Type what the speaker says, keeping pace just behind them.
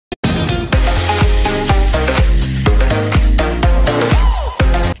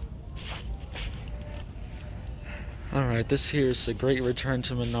this here's a great return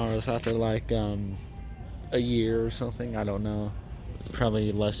to Menards after like a year or something. I don't know,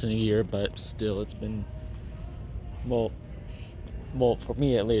 probably less than a year, but still, it's been well for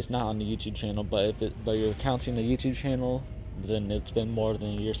me at least, not on the YouTube channel. But but you're counting the YouTube channel, then it's been more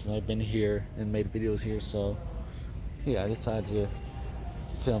than a year since I've been here and made videos here. So yeah, I decided to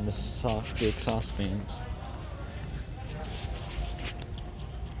film the exhaust fans.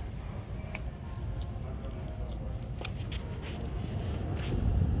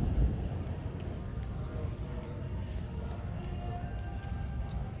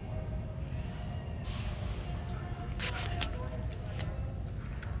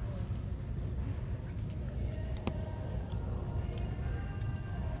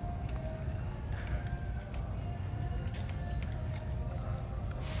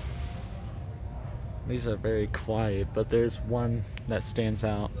 These are very quiet, but there's one that stands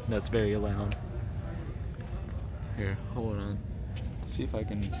out that's very loud. Here, hold on. See if I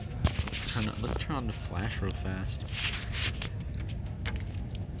can turn on. Let's turn on the flash real fast.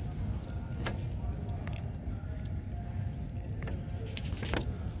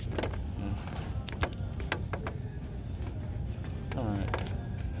 Alright.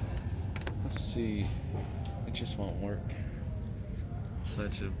 Let's see. It just won't work. So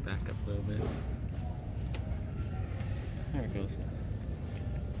I should back up a little bit. There it goes.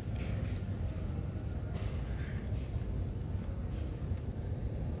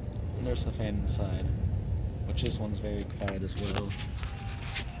 And there's a fan inside, which this one's very quiet as well.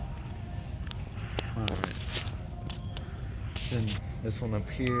 Alright. Then this one up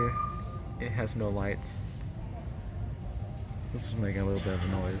here, it has no lights. This is making a little bit of a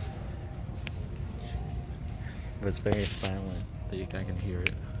noise. But it's very silent, but I can hear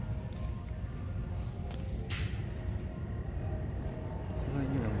it.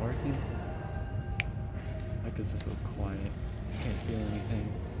 Even working? Like, is this so quiet? Can't feel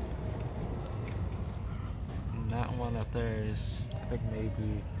anything. And that one up there is, I think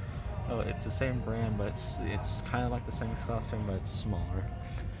maybe, oh, it's the same brand, but it's kind of like the same exhaust fan, but it's smaller.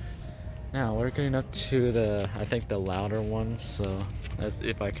 Now we're getting up to the, I think the louder ones. So that's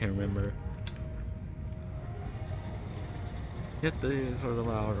if I can remember. Yep, these are the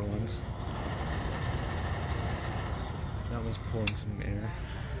louder ones. That was pulling some air.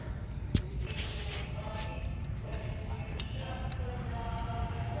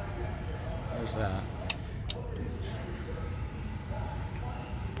 There's that.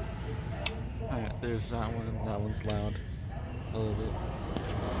 Alright, there's that one. That one's loud. A little bit.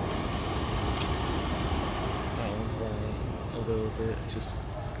 That one's loud. A little bit. Just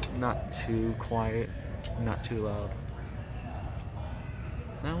not too quiet. Not too loud.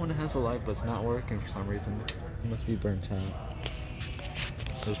 That one has a light, but it's not working for some reason. It must be burnt out.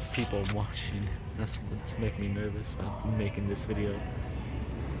 There's people watching. That's what's making me nervous about making this video.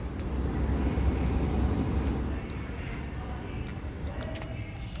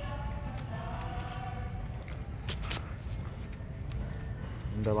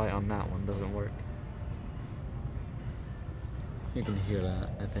 And the light on that one doesn't work. You can hear that,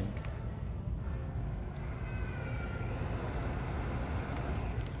 I think.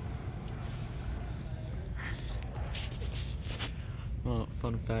 Well,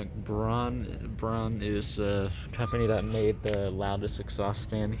 fun fact, Braun is a company that made the loudest exhaust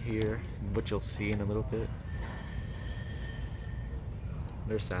fan here, which you'll see in a little bit.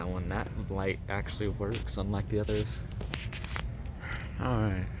 There's that one. That light actually works, unlike the others.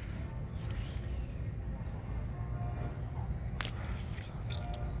 Alright.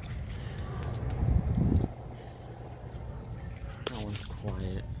 That one's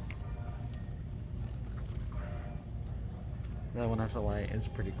quiet. That one has a light. It's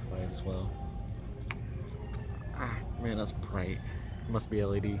pretty quiet as well. Ah, man, that's bright. It must be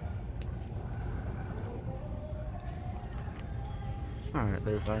LED. Alright,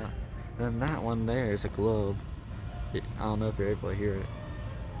 there's that. Then that one there is a globe. I don't know if you're able to hear it.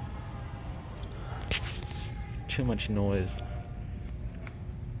 Too much noise.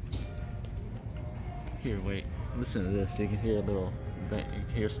 Here, wait. Listen to this. You can hear a little. You can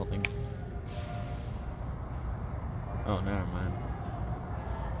hear something. Oh, never mind.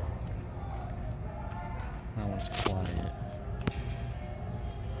 That one's quiet.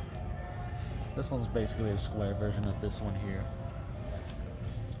 This one's basically a square version of this one here.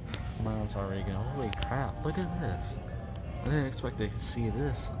 My arm's already going. Holy crap! Look at this. I didn't expect to see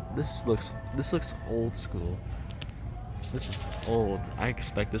this. This looks old school. This is old. I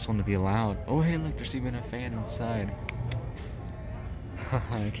expect this one to be loud. Oh hey, look, there's even a fan inside.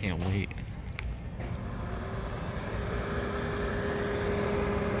 I can't wait.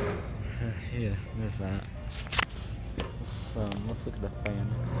 Yeah, there's that. let's look at the fan.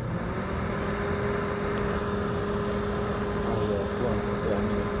 Oh yeah, it's blowing some good. I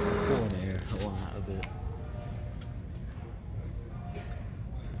mean, it's pulling air a lot of it.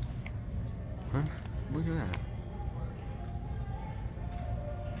 Huh? Look at that.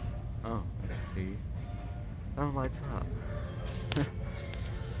 Oh, I see. Oh, it lights up.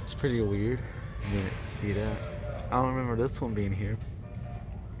 It's pretty weird. You didn't see that. I don't remember this one being here.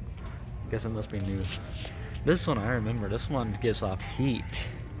 Guess it must be new. This one I remember. This one gives off heat.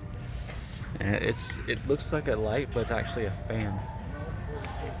 And it looks like a light, but it's actually a fan.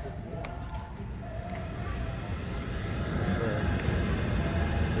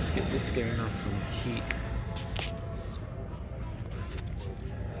 It's scaring off some heat.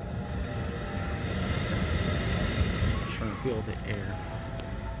 Trying to feel the air.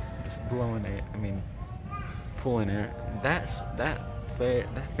 It's blowing it. I mean, it's pulling air. That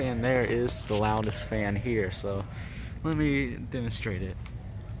fan there is the loudest fan here. So let me demonstrate it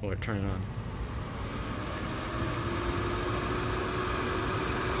or turn it on.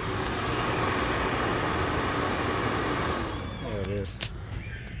 There it is.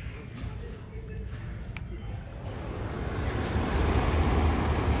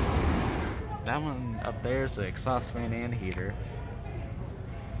 That one up there is the exhaust fan and heater.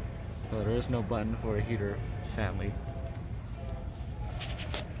 Well, there is no button for a heater, sadly.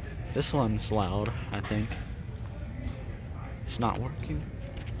 This one's loud, I think. It's not working.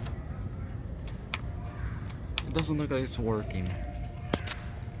 It doesn't look like it's working.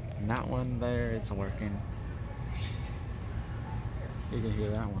 And that one there, it's working. You can hear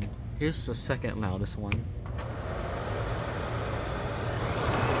that one. Here's the second loudest one.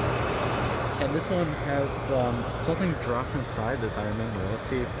 And this one has something dropped inside this, I remember. Let's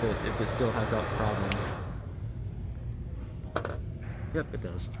see if it still has that problem. Yep, it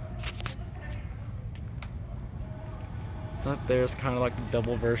does. Up there's kind of like a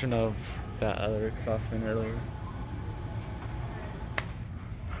double version of that other exhaust fan earlier.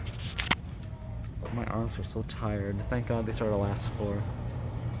 My arms are so tired. Thank God these are the last 4.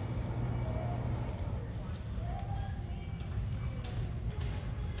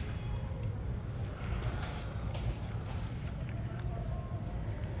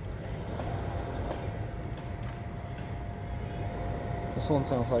 This one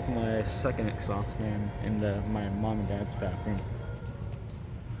sounds like my second exhaust fan in my mom and dad's bathroom.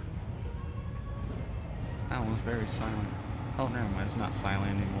 That one's very silent. Oh, never mind, it's not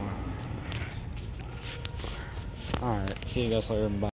silent anymore. Alright, see you guys later. Bye.